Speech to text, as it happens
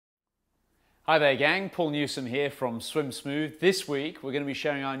Hi there gang, Paul Newsome here from Swim Smooth. This week we're going to be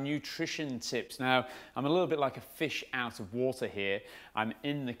sharing our nutrition tips. Now I'm a little bit like a fish out of water here. I'm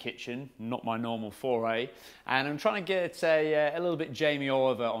in the kitchen, not my normal foray, and I'm trying to get a little bit Jamie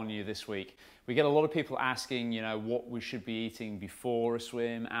Oliver on you this week. We get a lot of people asking, what we should be eating before a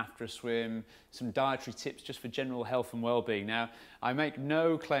swim, after a swim, some dietary tips just for general health and well-being. Now, I make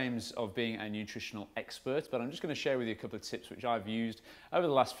no claims of being a nutritional expert, but I'm just going to share with you a couple of tips which I've used over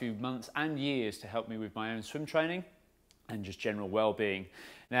the last few months and years to help me with my own swim training and just general well-being.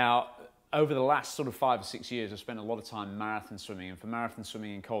 Now, over the last sort of 5 or 6 years, I've spent a lot of time marathon swimming, and for marathon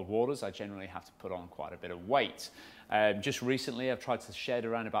swimming in cold waters, I generally have to put on quite a bit of weight. Just recently, I've tried to shed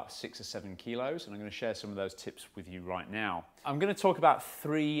around about 6 or 7 kilos, and I'm going to share some of those tips with you right now. I'm going to talk about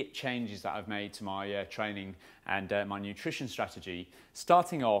 3 changes that I've made to my training and my nutrition strategy,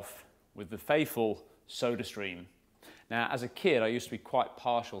 starting off with the faithful soda stream. Now, as a kid, I used to be quite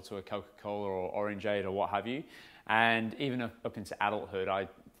partial to a Coca-Cola or Orangeade or what have you, and even up into adulthood, I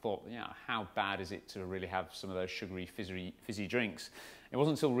thought, how bad is it to really have some of those sugary, fizzy drinks? It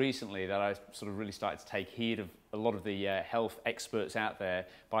wasn't until recently that I sort of really started to take heed of a lot of the health experts out there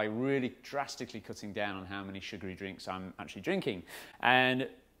by really drastically cutting down on how many sugary drinks I'm actually drinking. And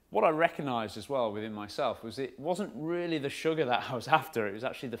what I recognised as well within myself was it wasn't really the sugar that I was after, it was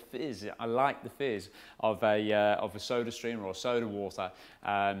actually the fizz. I like the fizz of a soda stream or a soda water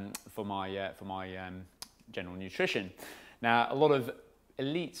for my general nutrition. Now, a lot of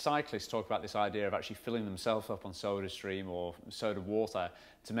elite cyclists talk about this idea of actually filling themselves up on soda stream or soda water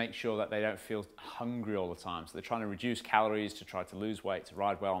to make sure that they don't feel hungry all the time. So they're trying to reduce calories, to try to lose weight, to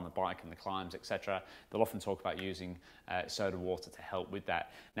ride well on the bike and the climbs, etc. They'll often talk about using soda water to help with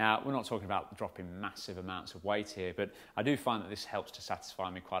that. Now, we're not talking about dropping massive amounts of weight here, but I do find that this helps to satisfy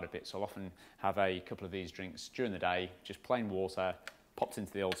me quite a bit. So I'll often have a couple of these drinks during the day, just plain water, popped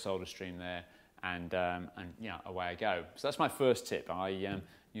into the old soda stream there, and away I go. So that's my first tip. I'm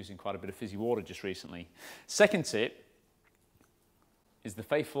using quite a bit of fizzy water just recently. Second tip is the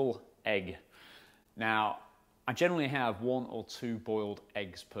faithful egg. Now, I generally have 1 or 2 boiled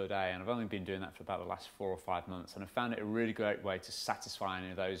eggs per day, and I've only been doing that for about the last 4 or 5 months, and I found it a really great way to satisfy any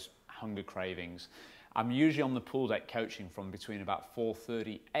of those hunger cravings. I'm usually on the pool deck coaching from between about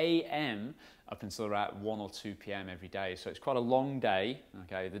 4:30 a.m. up until about 1 or 2 p.m. every day. So it's quite a long day.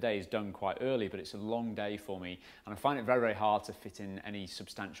 Okay, the day is done quite early, but it's a long day for me. And I find it very, very hard to fit in any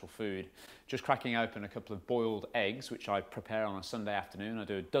substantial food. Just cracking open a couple of boiled eggs, which I prepare on a Sunday afternoon. I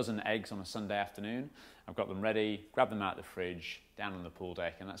do a dozen eggs on a Sunday afternoon. I've got them ready, grab them out of the fridge, down on the pool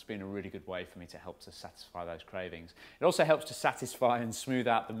deck, and that's been a really good way for me to help to satisfy those cravings. It also helps to satisfy and smooth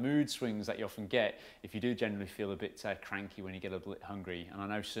out the mood swings that you often get if you do generally feel a bit cranky when you get a bit hungry, and I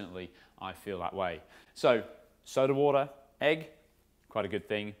know certainly I feel that way. So, soda water, egg, quite a good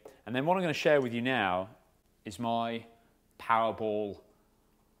thing. And then what I'm going to share with you now is my Powerball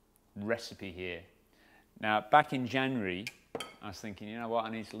recipe here. Now, back in January, I was thinking, you know what, I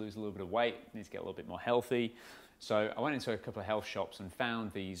need to lose a little bit of weight, I need to get a little bit more healthy. So I went into a couple of health shops and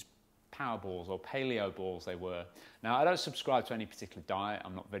found these Powerballs, or Paleo balls they were. Now, I don't subscribe to any particular diet.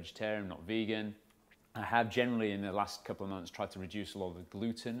 I'm not vegetarian, I'm not vegan. I have generally in the last couple of months tried to reduce a lot of the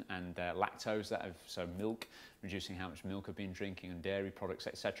gluten and lactose that so milk, reducing how much milk I've been drinking and dairy products,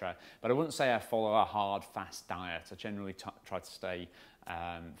 etc. But I wouldn't say I follow a hard, fast diet. I generally try to stay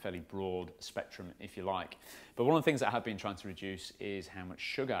fairly broad spectrum, if you like. But one of the things that I have been trying to reduce is how much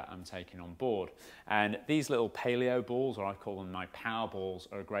sugar I'm taking on board. And these little Paleo balls, or I call them my Power Balls,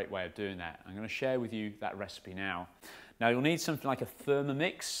 are a great way of doing that. I'm going to share with you that recipe now. Now, you'll need something like a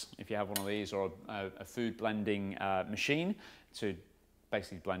Thermomix, if you have one of these, or a food blending machine to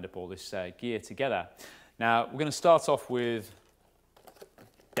basically blend up all this gear together. Now, we're going to start off with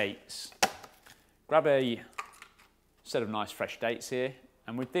dates. Grab a set of nice fresh dates here,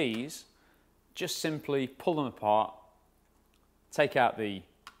 and with these, just simply pull them apart, take out the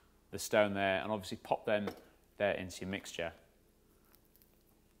stone there, and obviously pop them there into your mixture.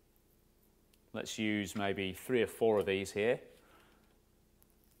 Let's use maybe 3 or 4 of these here.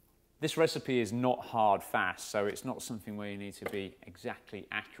 This recipe is not hard fast, so it's not something where you need to be exactly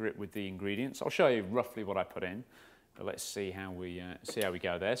accurate with the ingredients. I'll show you roughly what I put in, but let's see how we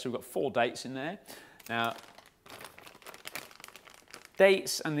go there. So we've got 4 dates in there. Now,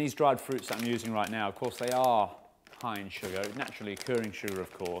 dates and these dried fruits that I'm using right now, of course, they are high in sugar, naturally occurring sugar,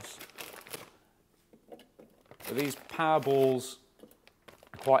 of course. But these Powerballs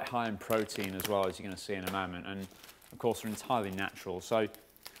are quite high in protein as well, as you're going to see in a moment, and of course, they're entirely natural. So,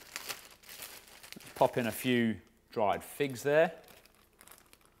 pop in a few dried figs there.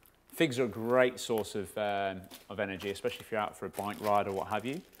 Figs are a great source of energy, especially if you're out for a bike ride or what have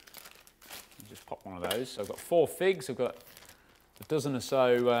you. just pop one of those. So I've got 4 figs, I've got a dozen or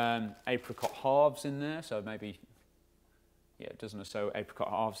so apricot halves in there, so maybe, yeah, a dozen or so apricot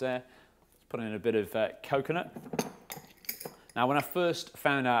halves there. Let's put in a bit of coconut. Now, when I first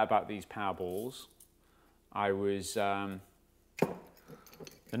found out about these Powerballs, I was, the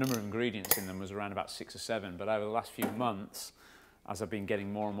number of ingredients in them was around about 6 or 7, but over the last few months, as I've been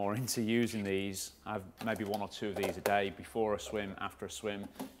getting more and more into using these, I've maybe 1 or 2 of these a day, before a swim, after a swim.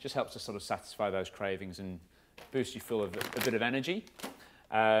 Just helps to sort of satisfy those cravings and boost you full of a bit of energy.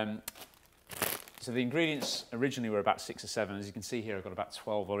 So the ingredients originally were about 6 or 7. As you can see here, I've got about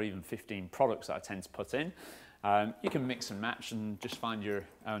 12 or even 15 products that I tend to put in. You can mix and match and just find your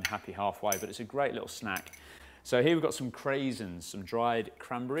own happy halfway, but it's a great little snack. So here we've got some craisins, some dried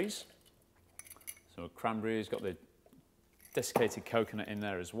cranberries. So cranberries, got the desiccated coconut in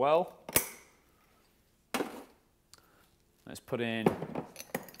there as well. Let's put in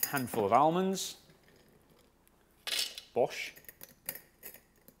a handful of almonds. Bosh.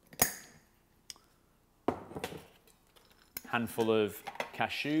 Handful of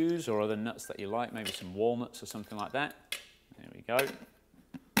cashews or other nuts that you like, maybe some walnuts or something like that. There we go.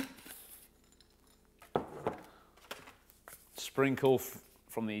 Sprinkle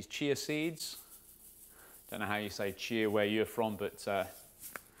from these chia seeds. Don't know how you say chia where you're from, but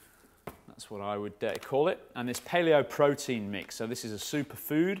that's what I would call it. And this paleo protein mix. So this is a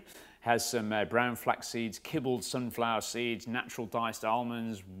superfood. Has some brown flax seeds, kibbled sunflower seeds, natural diced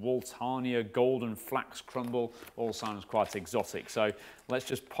almonds, Waltania, golden flax crumble. All sounds quite exotic. So let's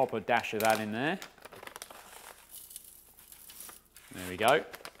just pop a dash of that in there. There we go.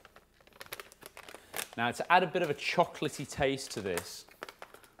 Now, to add a bit of a chocolatey taste to this,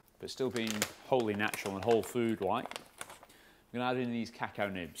 but still being wholly natural and whole food-like, I'm going to add in these cacao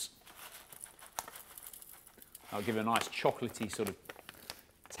nibs. I'll give a nice chocolatey sort of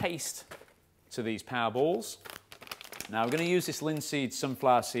taste to these Powerballs. Now, we're going to use this linseed,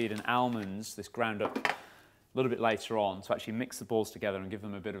 sunflower seed and almonds, this ground up a little bit later on, to actually mix the balls together and give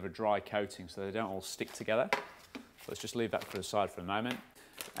them a bit of a dry coating so they don't all stick together. So let's just leave that for the side for a moment.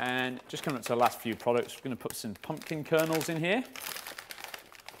 And just coming up to the last few products, we're going to put some pumpkin kernels in here.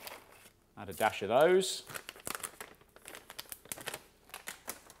 Add a dash of those.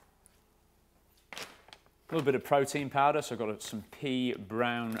 A little bit of protein powder, so I've got some pea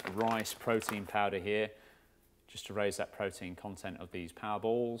brown rice protein powder here, just to raise that protein content of these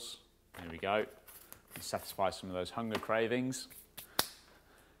Powerballs. There we go. And satisfy some of those hunger cravings.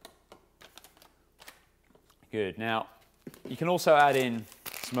 Good. Now, you can also add in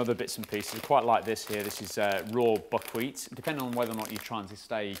some other bits and pieces. I quite like this here. This is raw buckwheat. Depending on whether or not you're trying to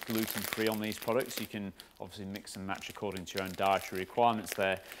stay gluten-free on these products, you can obviously mix and match according to your own dietary requirements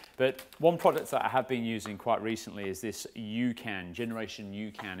there. But one product that I have been using quite recently is this UCAN, Generation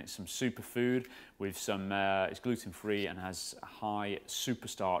UCAN. It's some superfood with some, it's gluten-free and has high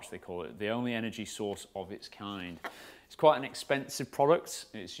super-starch, they call it, the only energy source of its kind. It's quite an expensive product.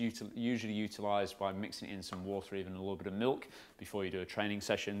 It's usually utilised by mixing it in some water, even a little bit of milk before you do a training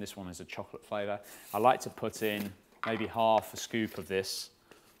session. This one is a chocolate flavour. I like to put in maybe half a scoop of this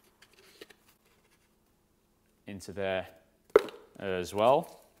into there as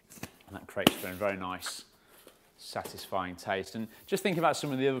well. And that creates a very nice, satisfying taste. And just thinking about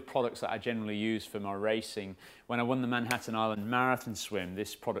some of the other products that I generally use for my racing. When I won the Manhattan Island Marathon swim,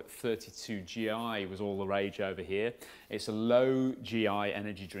 this product 32 GI was all the rage over here. It's a low GI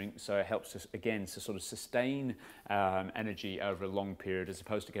energy drink, so it helps us, again, to sort of sustain energy over a long period, as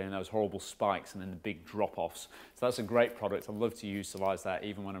opposed to getting those horrible spikes and then the big drop-offs. So that's a great product. I love to utilise that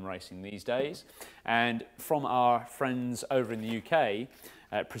even when I'm racing these days. And from our friends over in the UK,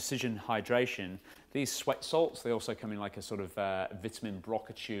 Precision Hydration, these sweat salts, they also come in like a sort of vitamin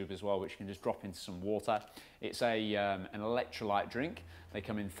Broca tube as well, which you can just drop into some water. It's an electrolyte drink. They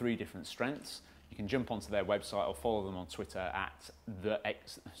come in 3 different strengths. You can jump onto their website or follow them on Twitter at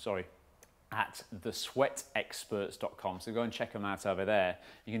thesweatexperts.com. So go and check them out over there.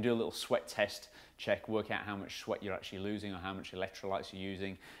 You can do a little sweat test check, work out how much sweat you're actually losing or how much electrolytes you're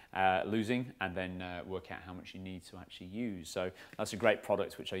losing, and then work out how much you need to actually use. So that's a great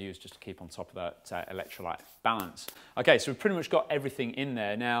product which I use just to keep on top of that electrolyte balance. Okay, so we've pretty much got everything in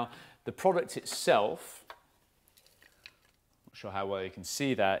there. Now, the product itself, not sure how well you can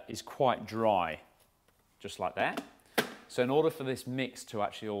see that, is quite dry, just like that. So in order for this mix to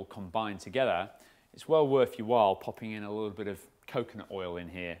actually all combine together, it's well worth your while popping in a little bit of coconut oil in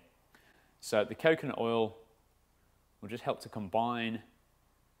here. So the coconut oil will just help to combine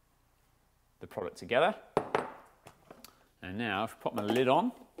the product together. And now, if I put my lid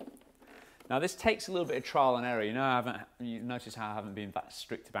on, Now this takes a little bit of trial and error. You notice how I haven't been that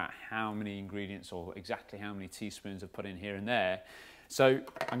strict about how many ingredients or exactly how many teaspoons I've put in here and there. So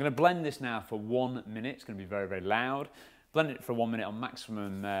I'm going to blend this now for 1 minute. It's going to be very, very loud. Blend it for 1 minute on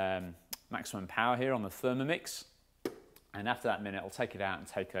maximum power here on the Thermomix. And after that minute, I'll take it out and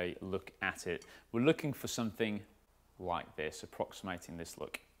take a look at it. We're looking for something like this, approximating this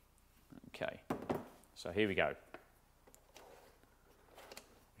look. Okay, so here we go.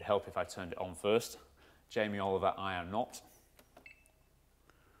 It'd help if I turned it on first. Jamie Oliver, I am not.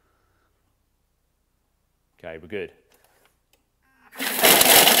 Okay, we're good.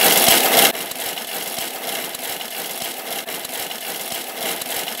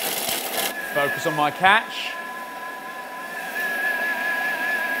 Focus on my catch.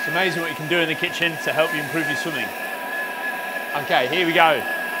 It's amazing what you can do in the kitchen to help you improve your swimming. Okay, here we go.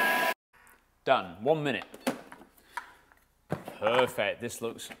 Done, 1 minute. Perfect, this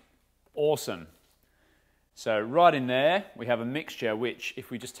looks awesome. So right in there, we have a mixture which,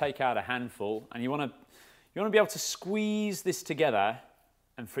 if we just take out a handful, and you want to be able to squeeze this together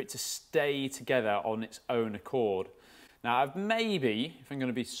and for it to stay together on its own accord. Now I've maybe, if I'm going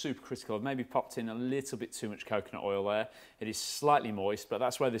to be super critical, I've maybe popped in a little bit too much coconut oil there. It is slightly moist, but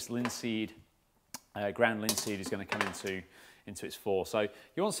that's where this linseed, ground linseed is going to come into its fore. So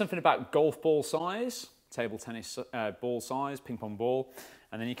you want something about golf ball size, table tennis ball size, ping pong ball,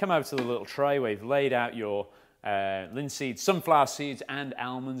 and then you come over to the little tray where you've laid out your linseed, sunflower seeds and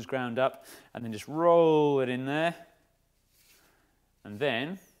almonds ground up, and then just roll it in there. And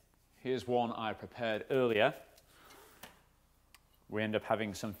then, here's one I prepared earlier. We end up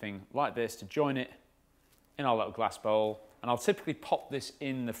having something like this to join it in our little glass bowl. And I'll typically pop this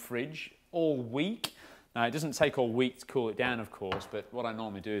in the fridge all week. Now, it doesn't take all week to cool it down, of course, but what I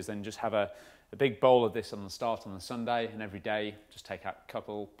normally do is then just have a big bowl of this on the start on the Sunday, and every day just take out a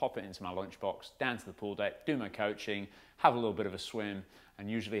couple, pop it into my lunchbox, down to the pool deck, do my coaching, have a little bit of a swim, and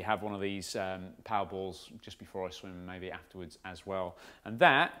usually have one of these Powerballs just before I swim and maybe afterwards as well. And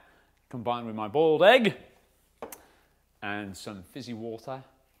that, combined with my boiled egg, and some fizzy water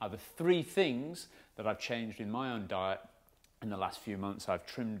are the 3 things that I've changed in my own diet in the last few months. I've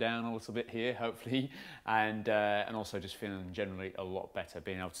trimmed down a little bit here, hopefully, and also just feeling generally a lot better,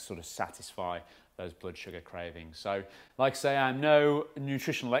 being able to sort of satisfy those blood sugar cravings. So, like I say, I'm no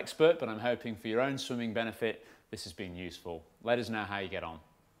nutritional expert, but I'm hoping for your own swimming benefit, this has been useful. Let us know how you get on.